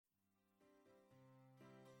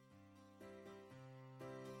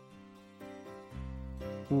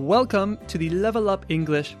Welcome to the Level Up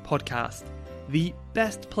English podcast, the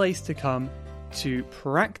best place to come to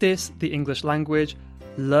practice the English language,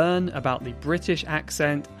 learn about the British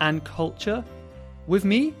accent and culture, with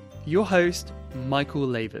me, your host, Michael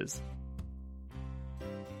Lavers.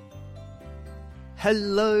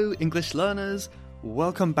 Hello, English learners.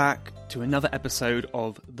 Welcome back to another episode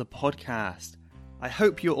of the podcast. I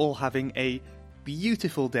hope you're all having a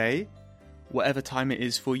beautiful day, whatever time it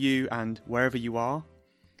is for you and wherever you are.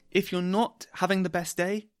 If you're not having the best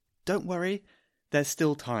day, don't worry. There's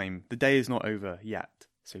still time. The day is not over yet.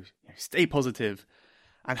 So stay positive.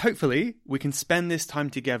 And hopefully we can spend this time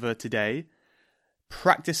together today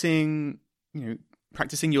practicing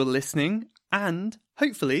your listening and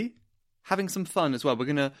hopefully having some fun as well. We're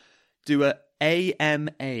going to do a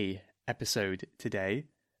AMA episode today.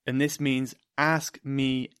 And this means Ask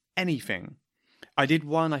Me Anything. I did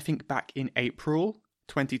one, I think, back in April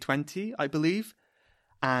 2020, I believe.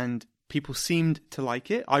 And people seemed to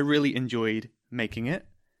like it. I really enjoyed making it.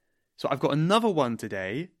 So I've got another one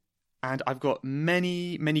today, and I've got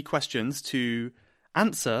many, many questions to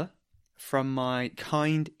answer from my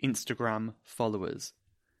kind Instagram followers.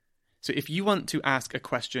 So if you want to ask a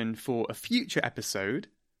question for a future episode,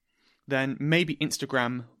 then maybe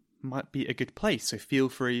Instagram might be a good place. So feel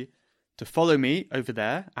free to follow me over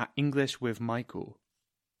there at English with Michael.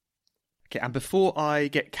 Okay, and before I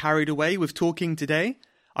get carried away with talking today,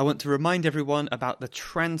 I want to remind everyone about the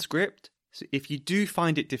transcript. So if you do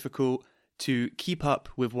find it difficult to keep up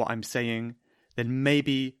with what I'm saying, then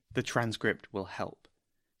maybe the transcript will help.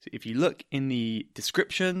 So if you look in the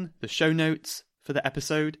description, the show notes for the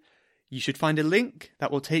episode, you should find a link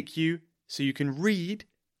that will take you so you can read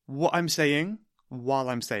what I'm saying while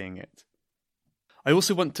I'm saying it. I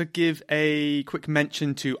also want to give a quick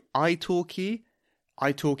mention to italki,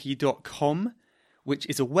 italki.com, which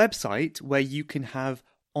is a website where you can have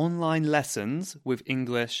online lessons with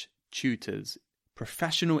English tutors,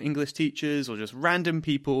 professional English teachers, or just random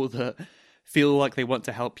people that feel like they want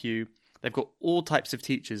to help you. They've got all types of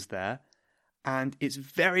teachers there, and it's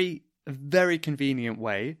a very convenient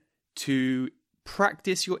way to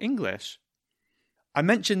practice your English. I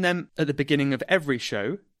mention them at the beginning of every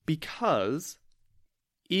show because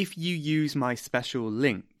if you use my special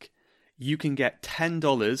link, you can get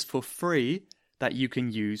 $10 for free that you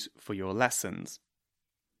can use for your lessons.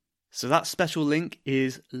 So that special link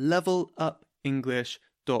is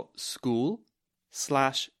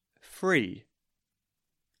levelupenglish.school/free.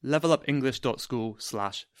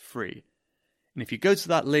 levelupenglish.school/free. And if you go to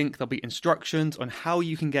that link, there'll be instructions on how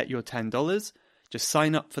you can get your $10. Just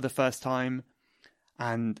sign up for the first time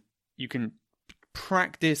and you can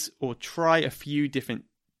practice or try a few different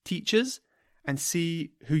teachers and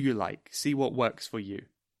see who you like, see what works for you.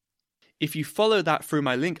 If you follow that through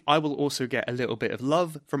my link, I will also get a little bit of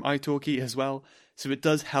love from italki as well, so it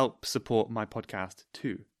does help support my podcast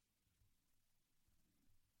too.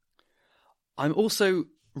 I'm also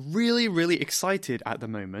really excited at the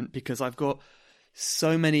moment because I've got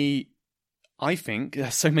so many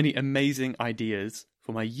amazing ideas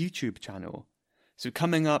for my YouTube channel. So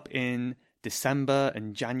coming up in December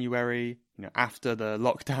and January, after the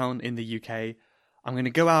lockdown in the UK, I'm going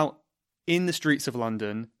to go out in the streets of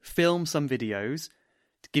London, film some videos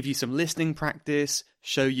to give you some listening practice,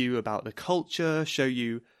 show you about the culture, show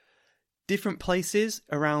you different places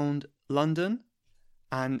around London,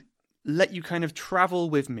 and let you kind of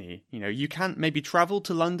travel with me. You can't maybe travel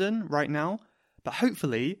to London right now, but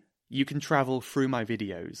hopefully you can travel through my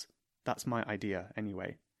videos. That's my idea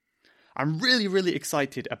anyway. I'm really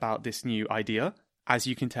excited about this new idea, as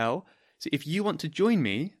you can tell. So if you want to join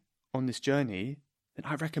me on this journey, then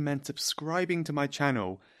I recommend subscribing to my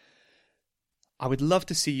channel. I would love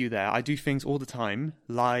to see you there. I do things all the time,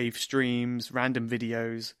 live streams, random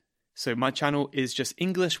videos. So my channel is just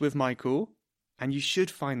English with Michael, and you should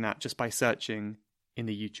find that just by searching in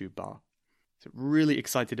the YouTube bar. So really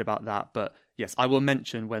excited about that, but yes, I will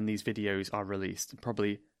mention when these videos are released and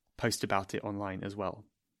probably post about it online as well.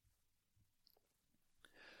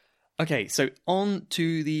 Okay, so on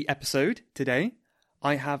to the episode today.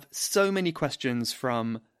 I have so many questions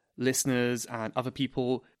from listeners and other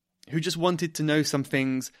people who just wanted to know some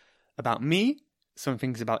things about me, some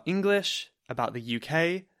things about English, about the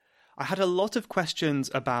UK. I had a lot of questions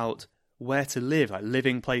about where to live, like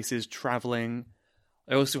living places, traveling.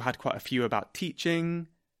 I also had quite a few about teaching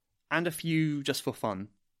and a few just for fun.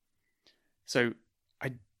 So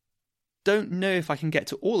I don't know if I can get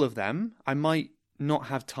to all of them. I might not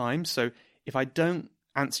have time, so if I don't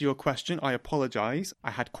answer your question, I apologize.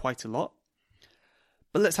 I had quite a lot.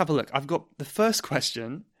 But let's have a look. I've got the first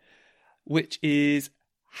question, which is,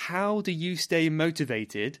 how do you stay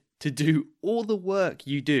motivated to do all the work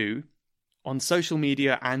you do on social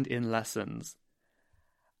media and in lessons?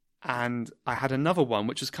 And I had another one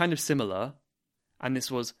which was kind of similar, and this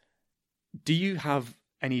was, do you have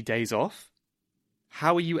any days off?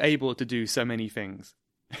 How are you able to do so many things?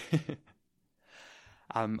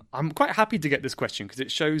 I'm quite happy to get this question because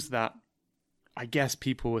it shows that I guess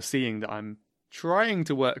people are seeing that I'm trying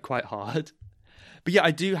to work quite hard. But yeah,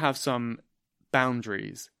 I do have some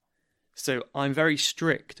boundaries. So I'm very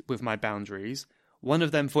strict with my boundaries. One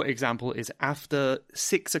of them, for example, is after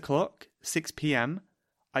 6 o'clock, 6 p.m.,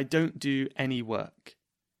 I don't do any work.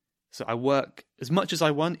 So I work as much as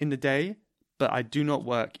I want in the day, but I do not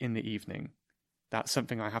work in the evening. That's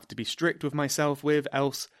something I have to be strict with myself with,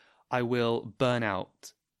 else I will burn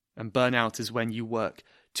out. And burnout is when you work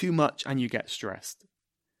too much and you get stressed.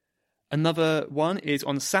 Another one is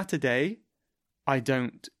on Saturday, I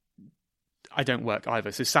don't work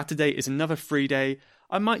either. So Saturday is another free day.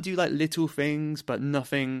 I might do like little things, but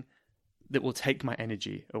nothing that will take my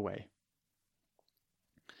energy away.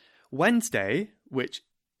 Wednesday, which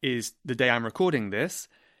is the day I'm recording this,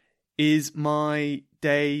 is my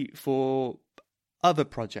day for other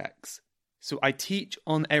projects. So I teach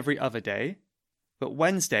on every other day, but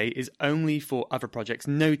Wednesday is only for other projects,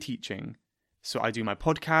 no teaching. So I do my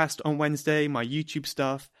podcast on Wednesday, my YouTube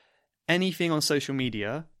stuff, anything on social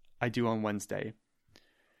media, I do on Wednesday.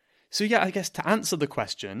 So yeah, I guess to answer the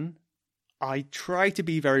question, I try to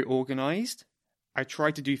be very organized. I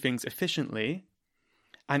try to do things efficiently.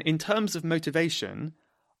 And in terms of motivation,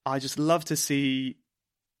 I just love to see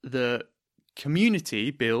the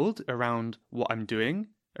community build around what I'm doing,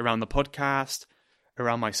 around the podcast,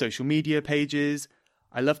 around my social media pages.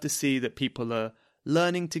 I love to see that people are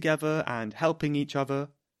learning together and helping each other.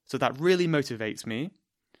 So that really motivates me.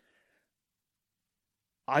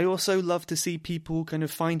 I also love to see people kind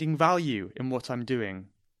of finding value in what I'm doing.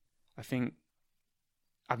 I think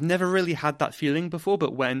I've never really had that feeling before,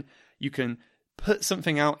 but when you can put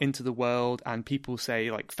something out into the world and people say,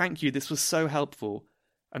 like, thank you, this was so helpful.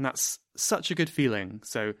 And that's such a good feeling.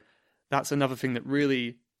 So that's another thing that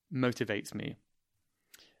really motivates me.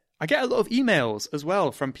 I get a lot of emails as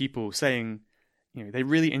well from people saying, you know, they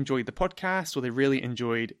really enjoyed the podcast or they really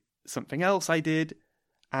enjoyed something else I did.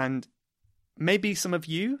 And maybe some of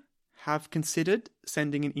you have considered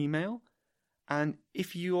sending an email. And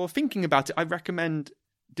if you're thinking about it, I recommend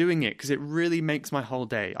doing it because it really makes my whole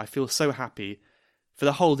day. I feel so happy for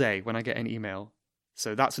the whole day when I get an email.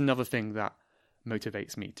 So that's another thing that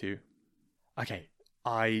motivates me too. Okay,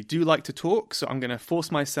 I do like to talk, so I'm going to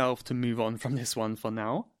force myself to move on from this one for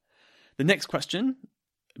now. The next question,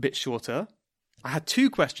 a bit shorter. I had two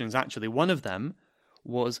questions actually. One of them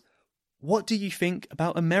was, what do you think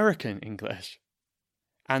about American English?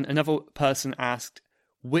 And another person asked,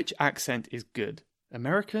 which accent is good,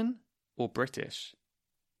 American or British?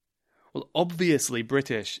 Well, obviously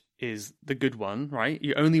British is the good one, right?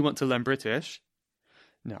 You only want to learn British.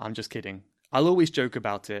 No, I'm just kidding. I'll always joke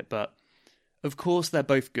about it, but of course they're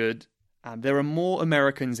both good. There are more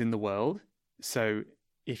Americans in the world, so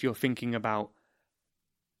if you're thinking about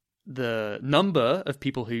the number of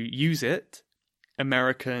people who use it,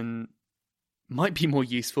 American might be more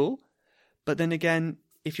useful. But then again,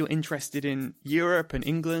 if you're interested in Europe and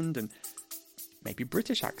England, and maybe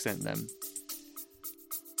British accent then.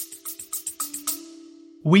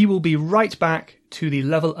 We will be right back to the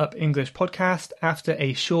Level Up English podcast after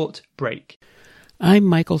a short break. I'm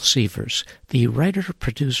Michael Sievers, the writer,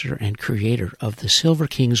 producer, and creator of The Silver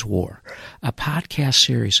King's War, a podcast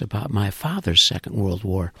series about my father's Second World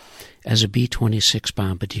War as a B-26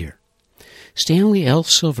 bombardier. Stanley L.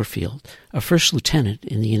 Silverfield, a first lieutenant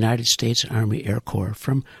in the United States Army Air Corps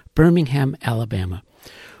from Birmingham, Alabama,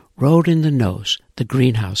 rode in the nose, the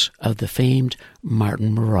greenhouse of the famed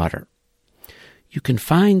Martin Marauder. You can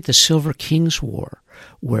find The Silver King's War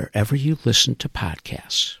wherever you listen to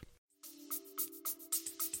podcasts.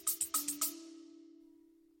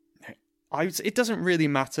 It doesn't really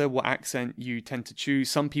matter what accent you tend to choose.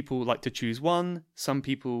 Some people like to choose one. Some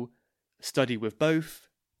people study with both.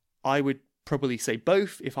 I would probably say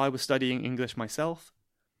both if I was studying English myself.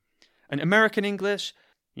 And American English,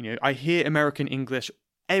 you know, I hear American English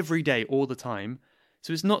every day, all the time.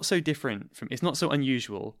 So it's not so different it's not so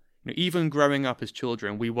unusual. You know, even growing up as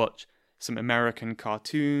children, we watch some American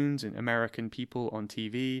cartoons and American people on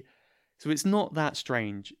TV. So it's not that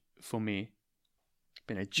strange for me.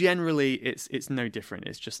 But, you know, generally, it's no different.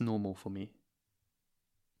 It's just normal for me.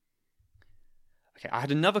 Okay, I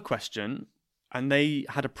had another question, and they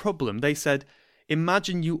had a problem. They said,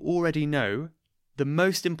 imagine you already know the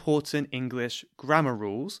most important English grammar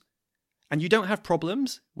rules, and you don't have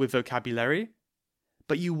problems with vocabulary,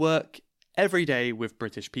 but you work every day with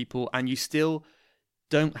British people and you still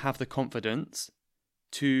don't have the confidence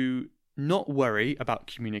to not worry about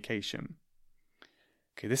communication.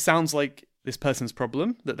 Okay, this sounds like this person's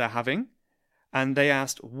problem that they're having, and they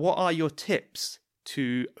asked, what are your tips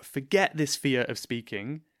to forget this fear of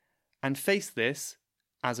speaking and face this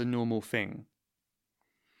as a normal thing?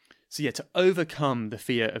 So yeah, to overcome the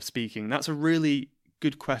fear of speaking, that's a really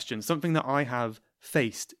good question, something that I have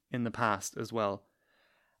faced in the past as well.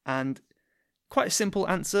 And quite a simple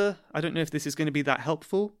answer. I don't know if this is going to be that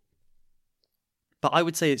helpful, but I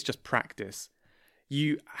would say it's just practice.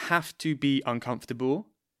 You have to be uncomfortable.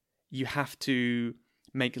 You have to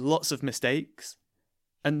make lots of mistakes.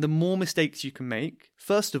 And the more mistakes you can make,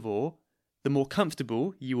 first of all, the more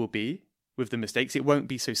comfortable you will be with the mistakes. It won't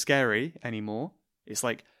be so scary anymore. It's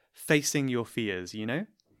like facing your fears, you know?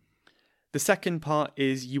 The second part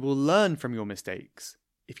is you will learn from your mistakes.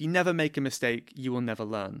 If you never make a mistake, you will never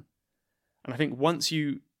learn. And I think once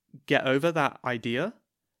you get over that idea,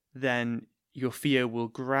 then your fear will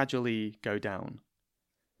gradually go down.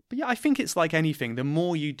 But yeah, I think it's like anything. The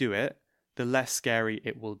more you do it, the less scary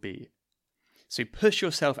it will be. So push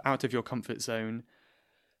yourself out of your comfort zone.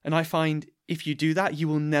 And I find if you do that, you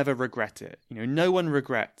will never regret it. You know, no one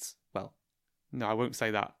regrets. Well, no, I won't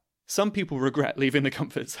say that. Some people regret leaving the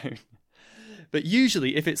comfort zone. But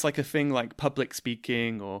usually, if it's like a thing like public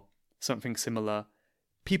speaking or something similar,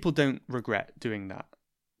 people don't regret doing that.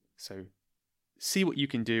 So see what you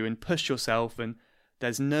can do and push yourself, and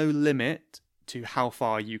there's no limit to how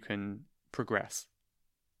far you can progress.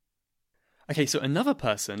 Okay, so another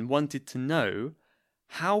person wanted to know,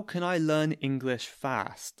 how can I learn English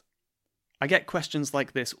fast? I get questions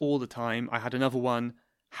like this all the time. I had another one,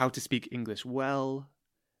 how to speak English well.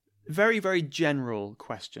 Very, very general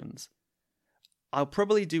questions. I'll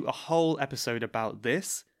probably do a whole episode about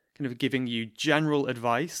this, kind of giving you general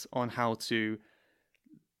advice on how to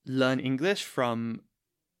learn English from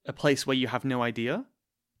a place where you have no idea.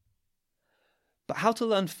 But how to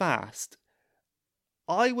learn fast,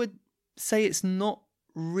 I would say it's not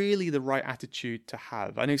really the right attitude to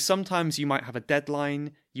have. I know sometimes you might have a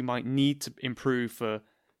deadline, you might need to improve for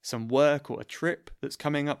some work or a trip that's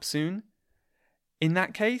coming up soon. In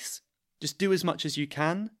that case, just do as much as you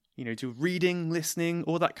can, you know, do reading, listening,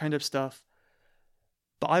 all that kind of stuff.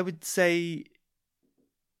 But I would say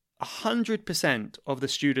 100% of the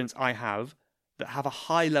students I have that have a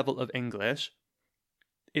high level of English,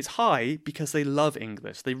 it's high because they love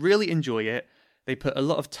English. They really enjoy it. They put a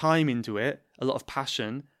lot of time into it, a lot of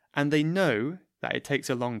passion, and they know that it takes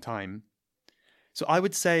a long time. So I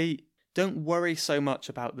would say don't worry so much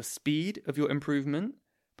about the speed of your improvement,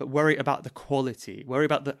 but worry about the quality. Worry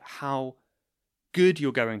about how good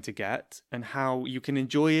you're going to get and how you can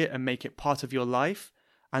enjoy it and make it part of your life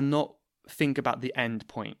and not think about the end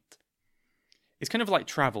point. It's kind of like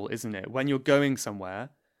travel, isn't it? When you're going somewhere,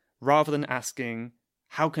 rather than asking,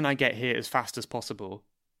 how can I get here as fast as possible?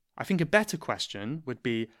 I think a better question would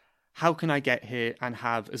be, how can I get here and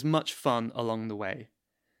have as much fun along the way?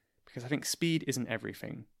 Because I think speed isn't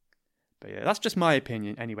everything. But yeah, that's just my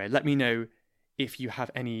opinion anyway. Let me know if you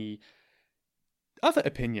have any other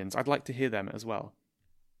opinions. I'd like to hear them as well.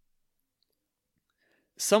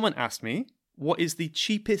 Someone asked me, what is the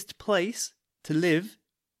cheapest place to live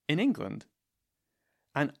in England?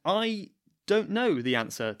 And I don't know the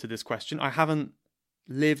answer to this question. I haven't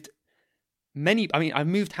lived I've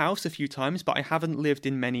moved house a few times, but I haven't lived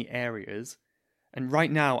in many areas. And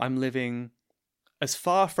right now I'm living as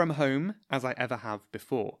far from home as I ever have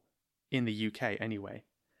before, in the UK anyway.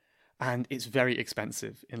 And it's very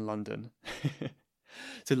expensive in London.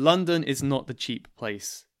 So London is not the cheap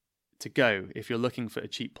place to go if you're looking for a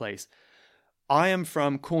cheap place. I am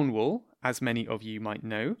from Cornwall, as many of you might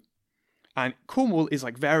know. And Cornwall is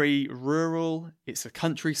like very rural. It's a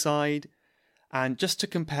countryside. And just to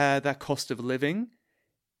compare their cost of living,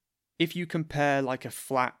 if you compare like a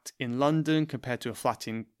flat in London compared to a flat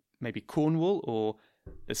in maybe Cornwall or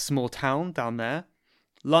a small town down there,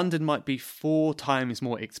 London might be 4 times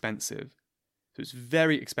more expensive. So it's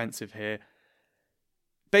very expensive here.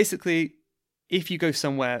 Basically, if you go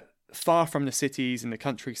somewhere far from the cities in the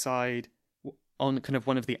countryside, on kind of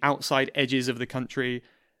one of the outside edges of the country,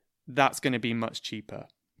 that's going to be much cheaper.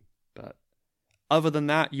 But other than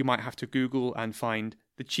that, you might have to Google and find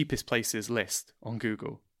the cheapest places list on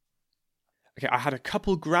Google. Okay, I had a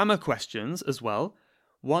couple grammar questions as well.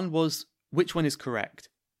 One was, which one is correct?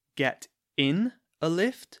 Get in a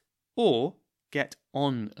lift or get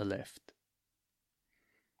on a lift?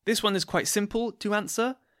 This one is quite simple to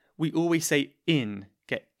answer. We always say in,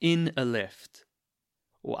 get in a lift.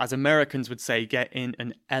 Or as Americans would say, get in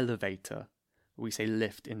an elevator. We say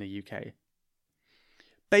lift in the UK.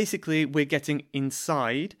 Basically, we're getting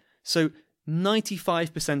inside. So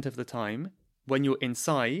 95% of the time, when you're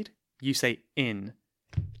inside, you say in.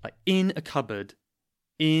 Like in a cupboard,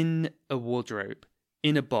 in a wardrobe,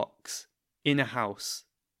 in a box, in a house.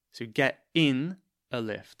 So get in a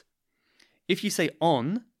lift. If you say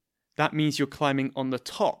on, that means you're climbing on the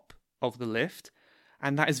top of the lift,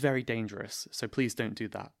 and that is very dangerous. So please don't do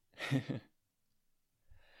that.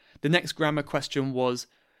 The next grammar question was,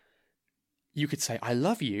 you could say, I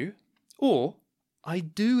love you, or I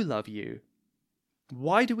do love you.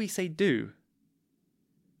 Why do we say do?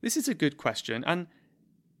 This is a good question, and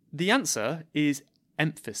the answer is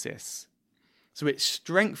emphasis. So it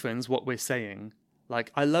strengthens what we're saying.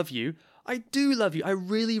 Like, I love you, I do love you, I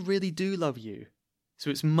really, really do love you. So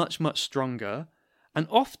it's much, much stronger. And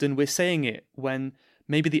often we're saying it when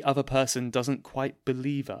maybe the other person doesn't quite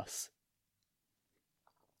believe us.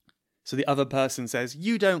 So the other person says,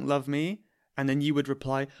 you don't love me. And then you would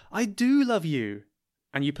reply, I do love you.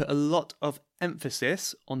 And you put a lot of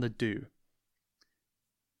emphasis on the do.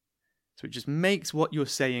 So it just makes what you're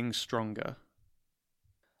saying stronger.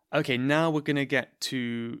 Okay, now we're going to get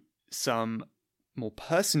to some more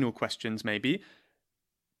personal questions maybe.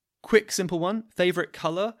 Quick, simple one. Favorite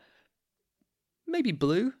color? Maybe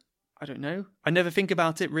blue. I don't know. I never think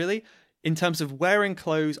about it really. In terms of wearing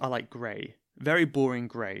clothes, I like grey. Very boring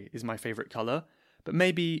grey is my favorite color. But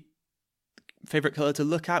maybe favorite color to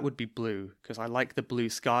look at would be blue, because I like the blue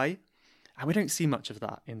sky. And we don't see much of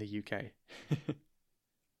that in the UK.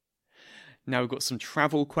 Now we've got some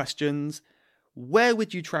travel questions. Where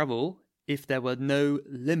would you travel if there were no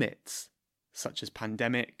limits, such as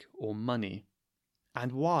pandemic or money?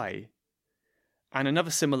 And why? And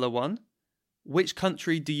another similar one. Which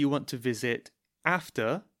country do you want to visit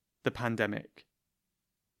after the pandemic?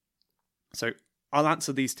 So I'll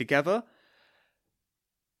answer these together.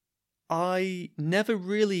 I never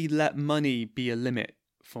really let money be a limit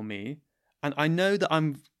for me. And I know that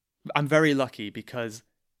I'm very lucky because,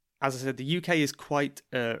 as I said, the UK is quite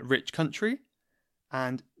a rich country,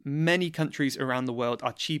 and many countries around the world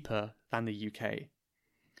are cheaper than the UK.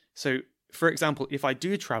 So, for example, if I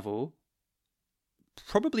do travel,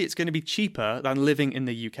 probably it's going to be cheaper than living in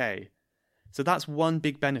the UK. So that's one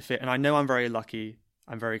big benefit, and I know I'm very lucky.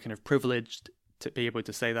 I'm very kind of privileged to be able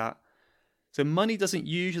to say that. So money doesn't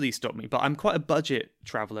usually stop me, but I'm quite a budget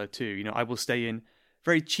traveler too. You know, I will stay in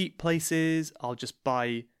very cheap places. I'll just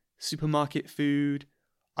buy supermarket food.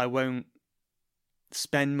 I won't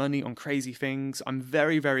spend money on crazy things. I'm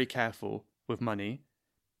very, very careful with money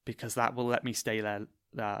because that will let me stay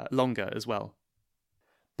there longer as well.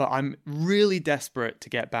 But I'm really desperate to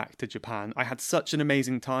get back to Japan. I had such an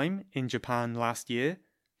amazing time in Japan last year.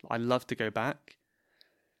 I'd love to go back.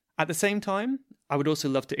 At the same time, I would also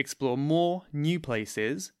love to explore more new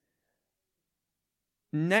places.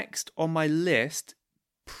 Next on my list,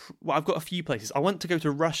 well, I've got a few places. I want to go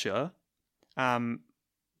to Russia.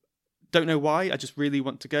 Don't know why. I just really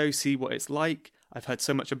want to go see what it's like. I've heard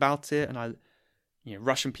so much about it, and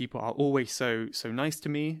Russian people are always so nice to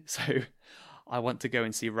me. So I want to go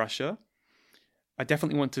and see Russia. I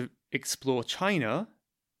definitely want to explore China.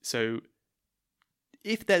 So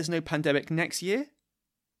if there's no pandemic next year,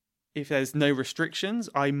 if there's no restrictions,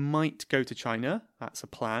 I might go to China. That's a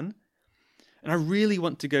plan. And I really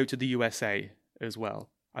want to go to the USA as well.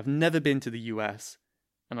 I've never been to the US,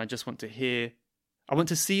 and I just want to I want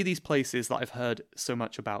to see these places that I've heard so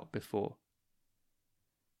much about before.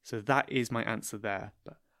 So that is my answer there.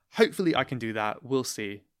 But hopefully I can do that. We'll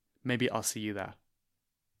see. Maybe I'll see you there.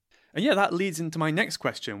 And yeah, that leads into my next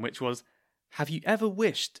question, which was, have you ever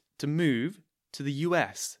wished to move to the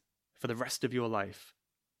US for the rest of your life?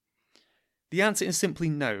 The answer is simply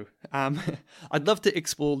no. I'd love to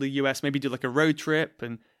explore the US, maybe do like a road trip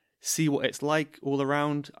and see what it's like all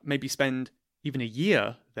around, maybe spend even a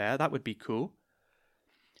year there. That would be cool.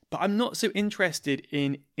 But I'm not so interested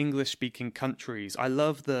in English-speaking countries. I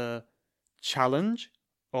love the challenge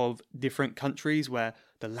of different countries where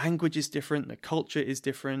the language is different, the culture is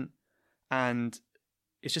different, and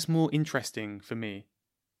it's just more interesting for me.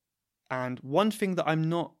 And one thing that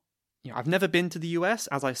I've never been to the US,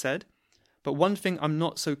 as I said, but one thing I'm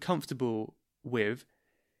not so comfortable with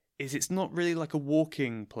is it's not really like a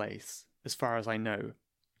walking place, as far as I know.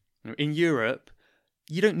 In Europe,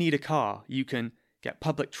 you don't need a car. You can get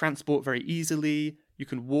public transport very easily. You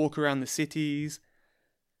can walk around the cities.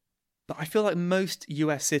 But I feel like most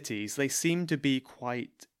US cities, they seem to be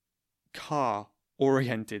quite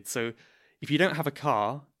car-oriented. So if you don't have a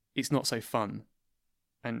car, it's not so fun.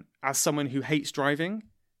 And as someone who hates driving,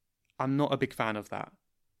 I'm not a big fan of that.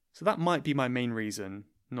 So that might be my main reason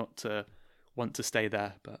not to want to stay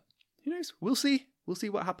there, but who knows? We'll see. We'll see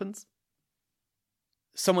what happens.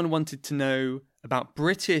 Someone wanted to know about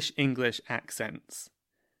British English accents.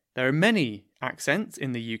 There are many accents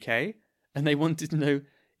in the UK, and they wanted to know,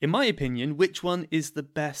 in my opinion, which one is the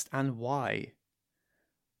best and why.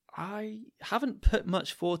 I haven't put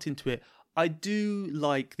much thought into it. I do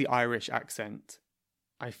like the Irish accent.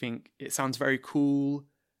 I think it sounds very cool,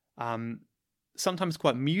 sometimes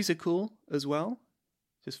quite musical as well,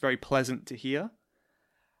 just very pleasant to hear.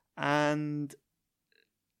 And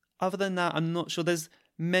other than that, I'm not sure. There's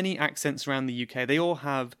many accents around the UK. They all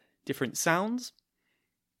have different sounds.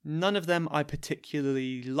 None of them I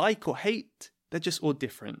particularly like or hate. They're just all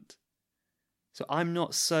different. So I'm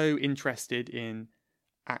not so interested in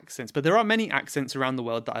accents. But there are many accents around the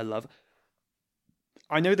world that I love.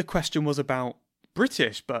 I know the question was about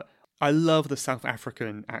British, but I love the South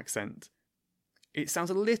African accent. It sounds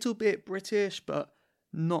a little bit British, but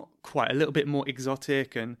not quite. A little bit more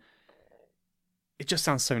exotic, and it just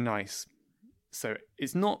sounds so nice. So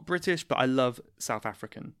it's not British, but I love South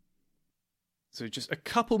African. So just a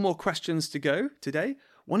couple more questions to go today.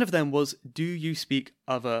 One of them was, do you speak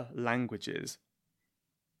other languages?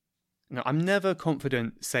 Now, I'm never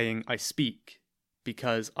confident saying I speak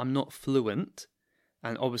because I'm not fluent.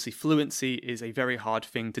 And obviously fluency is a very hard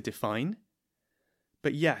thing to define.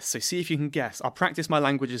 But yes, so see if you can guess. I'll practice my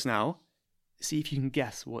languages now. See if you can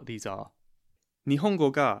guess what these are.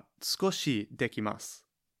 Nihongo ga tsukoshi dekimasu.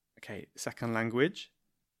 Okay, second language.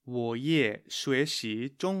 我也学习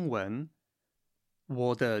中文.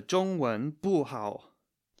 我的中文不好.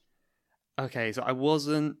 Okay, so I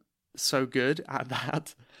wasn't so good at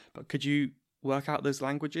that, but could you work out those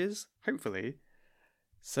languages? Hopefully.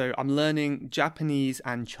 So I'm learning Japanese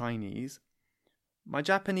and Chinese. My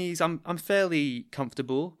Japanese, I'm fairly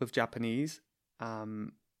comfortable with Japanese,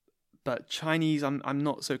 but Chinese, I'm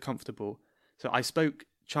not so comfortable. So I spoke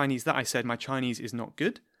Chinese. That I said my Chinese is not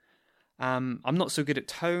good. I'm not so good at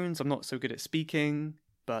tones. I'm not so good at speaking,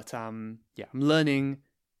 but I'm learning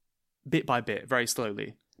bit by bit, very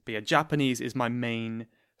slowly. But yeah, Japanese is my main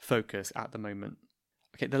focus at the moment.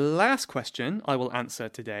 Okay, the last question I will answer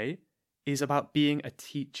today is about being a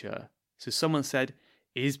teacher. So someone said,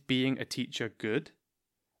 is being a teacher good?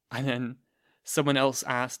 And then someone else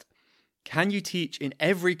asked, can you teach in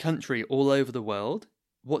every country all over the world?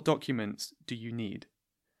 What documents do you need?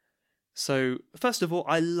 So first of all,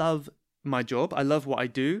 I love my job. I love what I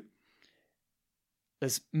do.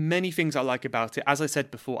 There's many things I like about it. As I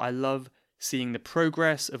said before, I love seeing the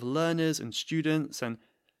progress of learners and students and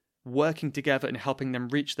working together and helping them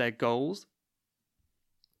reach their goals.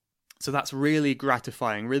 So that's really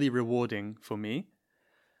gratifying, really rewarding for me.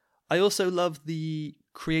 I also love the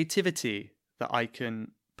creativity that I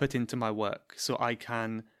can put into my work. So I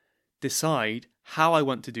can decide how I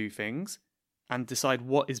want to do things and decide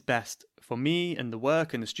what is best for me and the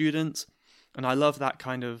work and the students. And I love that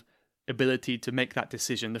kind of ability to make that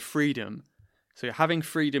decision, the freedom. So having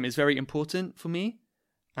freedom is very important for me.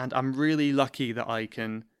 And I'm really lucky that I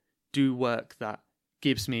can do work that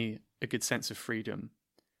gives me a good sense of freedom.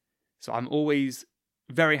 So I'm always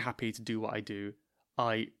very happy to do what I do.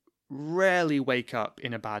 I rarely wake up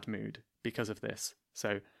in a bad mood because of this.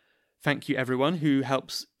 So thank you everyone who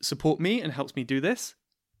helps support me and helps me do this.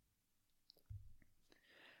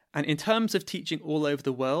 And in terms of teaching all over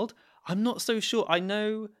the world, I'm not so sure. I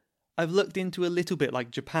know I've looked into a little bit like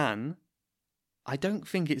Japan. I don't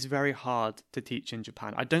think it's very hard to teach in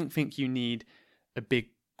Japan. I don't think you need a big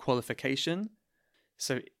qualification.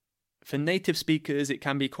 So for native speakers, it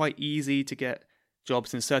can be quite easy to get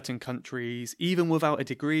jobs in certain countries, even without a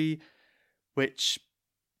degree, which,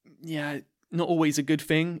 not always a good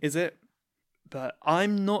thing, is it? But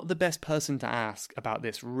I'm not the best person to ask about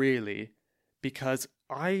this, really, because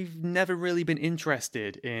I've never really been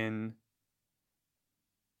interested in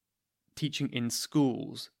teaching in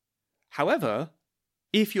schools. However,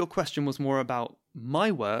 if your question was more about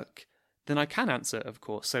my work, then I can answer, of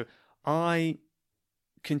course. So I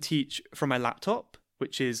can teach from my laptop,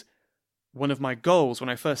 which is one of my goals. When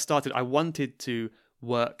I first started, I wanted to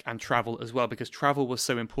work and travel as well because travel was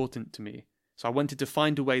so important to me. So I wanted to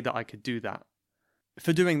find a way that I could do that.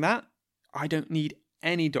 For doing that, I don't need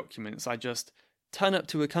any documents. I just turn up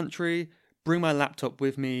to a country, bring my laptop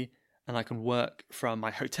with me, and I can work from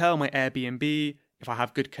my hotel, my Airbnb, if I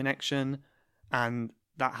have good connection. And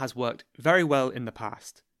that has worked very well in the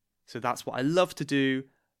past. So that's what I love to do.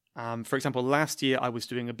 For example, last year I was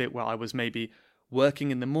doing a bit where I was maybe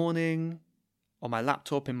working in the morning on my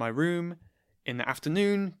laptop in my room, in the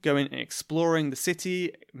afternoon going and exploring the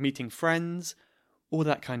city, meeting friends, all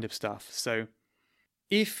that kind of stuff. So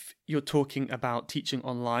If you're talking about teaching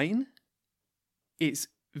online, it's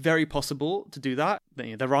very possible to do that.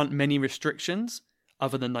 There aren't many restrictions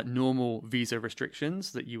other than like normal visa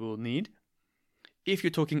restrictions that you will need. If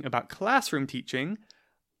you're talking about classroom teaching,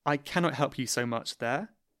 I cannot help you so much there,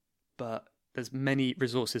 but there's many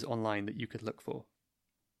resources online that you could look for.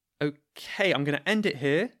 Okay, I'm going to end it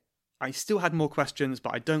here. I still had more questions,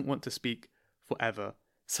 but I don't want to speak forever.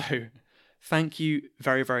 So thank you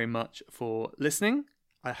very, very much for listening.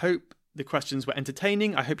 I hope the questions were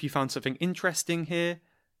entertaining. I hope you found something interesting here.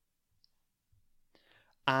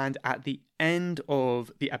 And at the end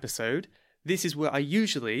of the episode, this is where I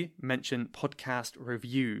usually mention podcast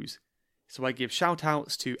reviews. So I give shout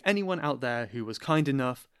outs to anyone out there who was kind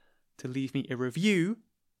enough to leave me a review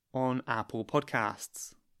on Apple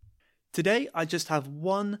Podcasts. Today, I just have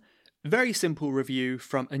one very simple review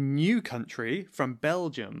from a new country, from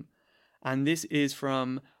Belgium. And this is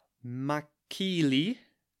from Makili.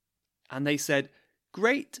 And they said,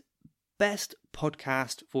 "Great, best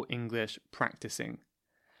podcast for English practicing."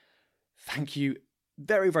 Thank you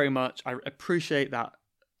very, very much. I appreciate that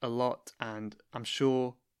a lot. And I'm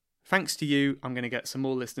sure, thanks to you, I'm going to get some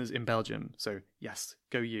more listeners in Belgium. So yes,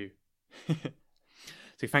 go you.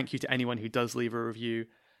 So thank you to anyone who does leave a review.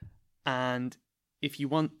 And if you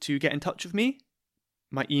want to get in touch with me,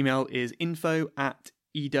 my email is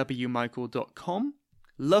info@ewmichael.com.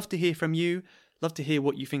 Love to hear from you. Love to hear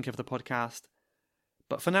what you think of the podcast.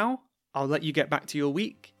 But for now, I'll let you get back to your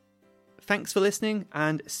week. Thanks for listening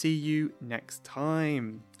and see you next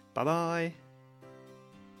time. Bye-bye.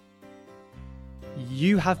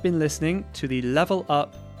 You have been listening to the Level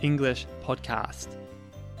Up English podcast.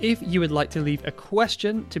 If you would like to leave a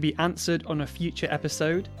question to be answered on a future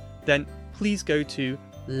episode, then please go to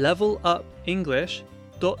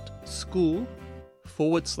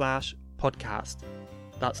levelupenglish.school/podcast.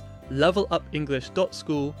 That's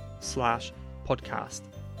levelupenglish.school/podcast.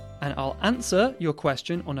 And I'll answer your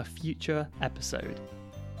question on a future episode.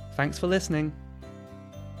 Thanks for listening.